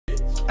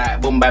Alright,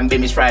 boom bam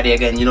bim, it's Friday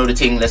again, you know the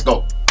thing, let's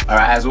go.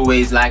 Alright, as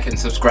always, like and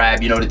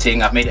subscribe, you know the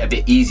thing. I've made it a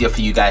bit easier for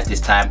you guys this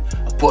time.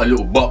 I put a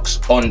little box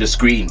on the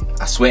screen.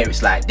 I swear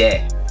it's like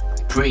there.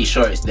 Pretty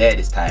sure it's there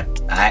this time,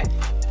 alright?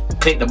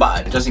 Click the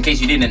button, just in case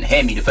you didn't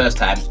hear me the first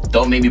time.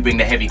 Don't make me bring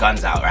the heavy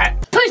guns out, right?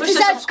 Push the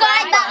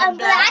subscribe button,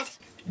 blood.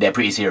 They're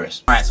pretty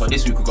serious. Alright, so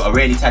this week we've got a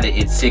really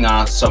talented singer,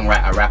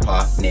 songwriter,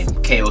 rapper named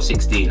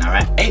KO16,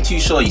 alright? Ain't too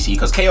sure, you see,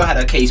 because KO had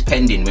a case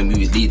pending when we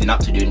was leading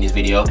up to doing this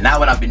video. And now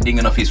when I've been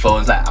dinging off his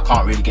phones, like, I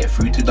can't really get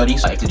through to Donny.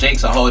 So if the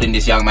Jakes are holding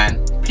this young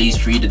man, please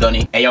free the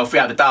Donny. Hey yo, free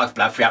out the dogs,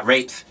 blood, free out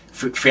rapes,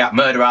 free out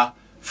murderer,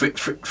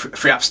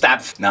 free up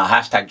stabs. Nah,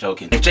 hashtag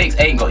joking. If Jakes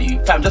ain't got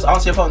you, fam, just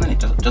answer your phone,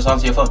 innit? Just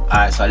answer your phone.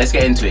 Alright, so let's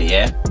get into it,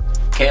 yeah?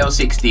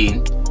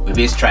 KO16 with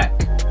his track,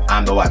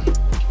 I'm the One.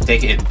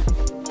 Take it in.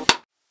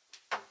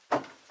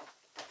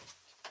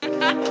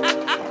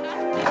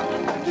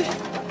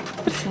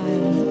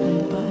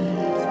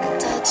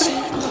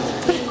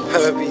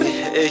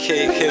 FIRDAY,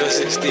 aka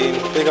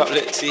KO16, big up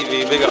L.1.T,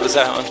 big up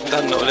Zion,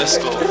 don't know, let's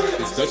go.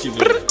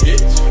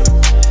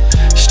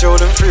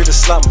 Strolling through the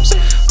slums,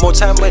 more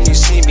time when you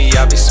see me,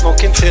 I be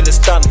smoking till it's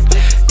done.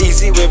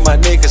 Easy with my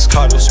niggas,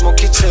 Cardo,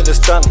 smoke it till it's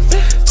done.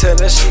 Tell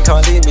her she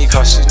can't leave me,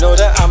 cause she know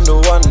that I'm the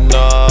one,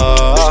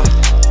 nah.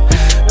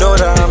 Know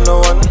that I'm the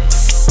one.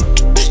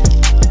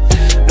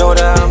 Know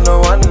that I'm the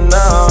one,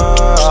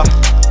 nah.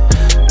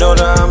 Know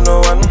that I'm the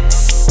one.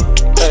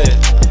 Hey,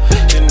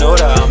 you know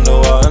that I'm the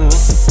one.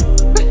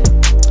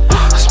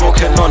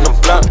 Smoking on the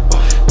blunt.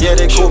 Yeah,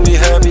 they call me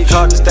Herbie,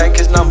 cause this dank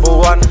is #1.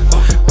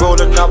 Roll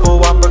another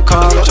one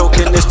because I'm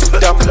joking, it's too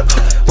dumb.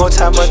 More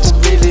time when it's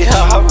really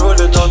hot, I'm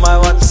rolling on my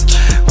ones.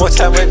 More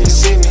time when you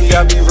see me,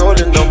 I be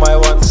rolling on my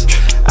ones.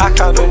 I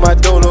can't do my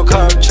dono,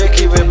 cause I'm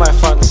tricky with my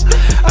funds.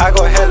 I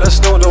got hella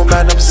snow, though,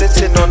 man, I'm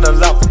sitting on the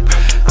lump.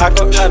 I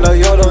got kinda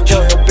YOLO,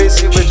 you're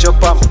busy with your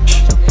bum.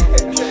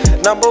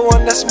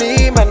 #1, that's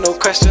me, man, no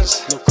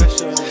questions.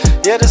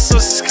 Yeah, the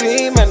sauce is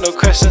clean, man, no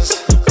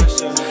questions.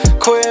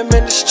 Call him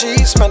in the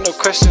streets, man, no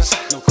questions.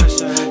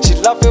 She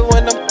love it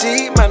when I'm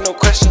deep, man, no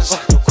questions.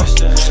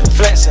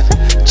 Flexing,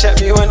 check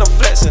me when I'm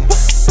flexing.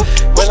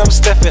 When I'm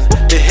stepping,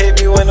 they hate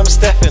me when I'm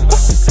stepping.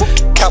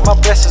 Count my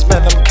blessings,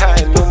 man, I'm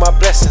counting all my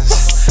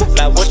blessings.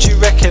 Like what you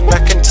reckon, I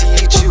can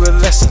teach you a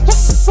lesson.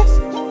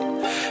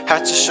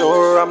 Had to show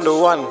her I'm the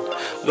one.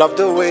 Love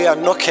the way I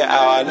knock it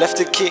out, I left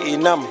the kitty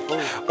numb.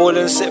 All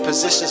in set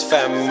positions,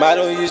 fam, I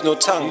don't use no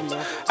tongue.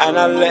 And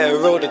I let her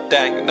roll the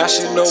dang, now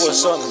she know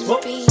what's on.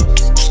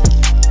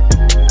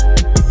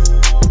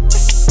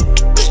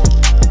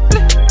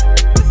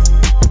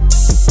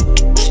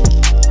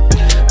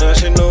 Now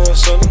she know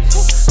what's on.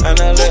 And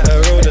I let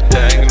her roll the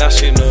dang, now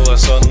she know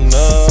what's on. No.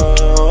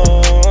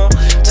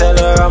 Tell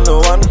her I'm the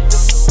one.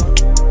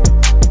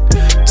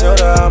 Tell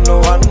her I'm the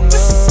one.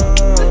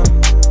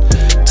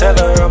 Tell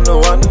her I'm the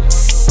one.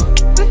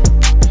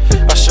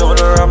 I showed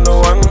her I'm the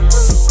one.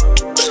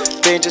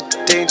 Danger,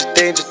 danger,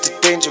 danger,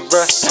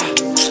 dangerous.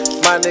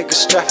 My niggas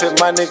strapping,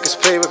 my niggas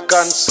play with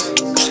guns.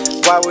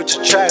 Why would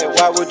you try it?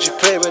 Why would you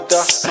play with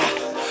us?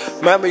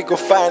 Man, we gon'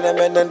 find them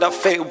and end up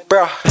fatal,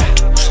 bruh.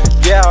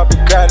 Yeah, I'll be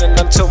grinding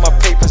until my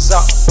paper's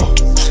up.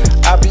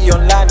 I'll be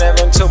online there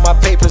until my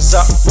paper's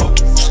up.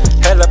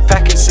 Hella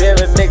packets here,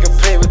 a nigga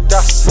play with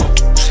us.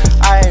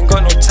 I ain't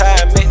got no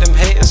time, make them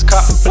haters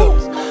cut.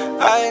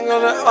 I ain't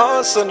gonna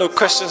answer no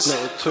questions.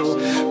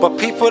 But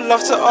people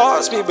love to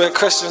ask me weird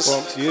questions.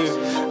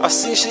 I've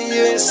seen shit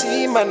you ain't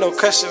seen, man, no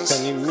questions.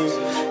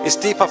 It's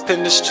deep up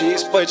in the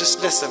streets, boy, just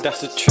listen.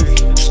 That's the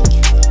truth.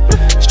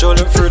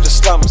 Strolling through the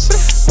slums.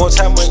 More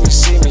time when you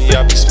see me,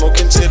 I be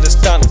smoking till it's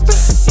done.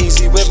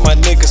 Easy with my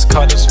niggas,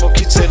 cause I smoke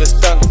you till it's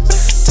done.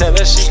 Tell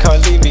her she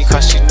can't leave me,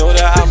 cause she know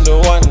that I'm the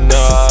one.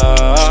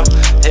 Nah.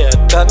 Yeah,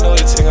 I know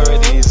the thing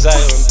already.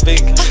 Zion,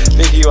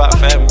 big you out,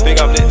 fam. Big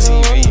up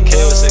L.1.T,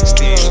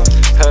 KO16,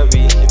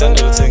 FIRDAY, you don't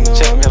know the thing.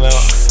 Check me out.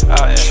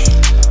 Out here.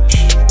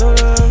 Know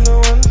that I'm the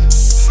one.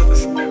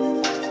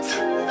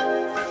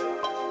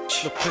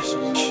 No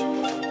questions.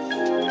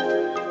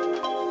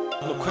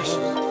 No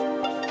questions.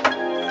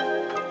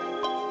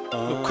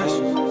 No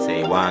questions. Say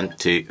 1,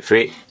 2,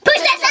 3. Push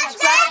the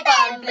subscribe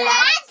button,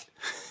 blood.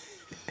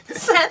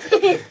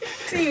 7,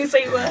 2,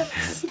 say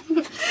words.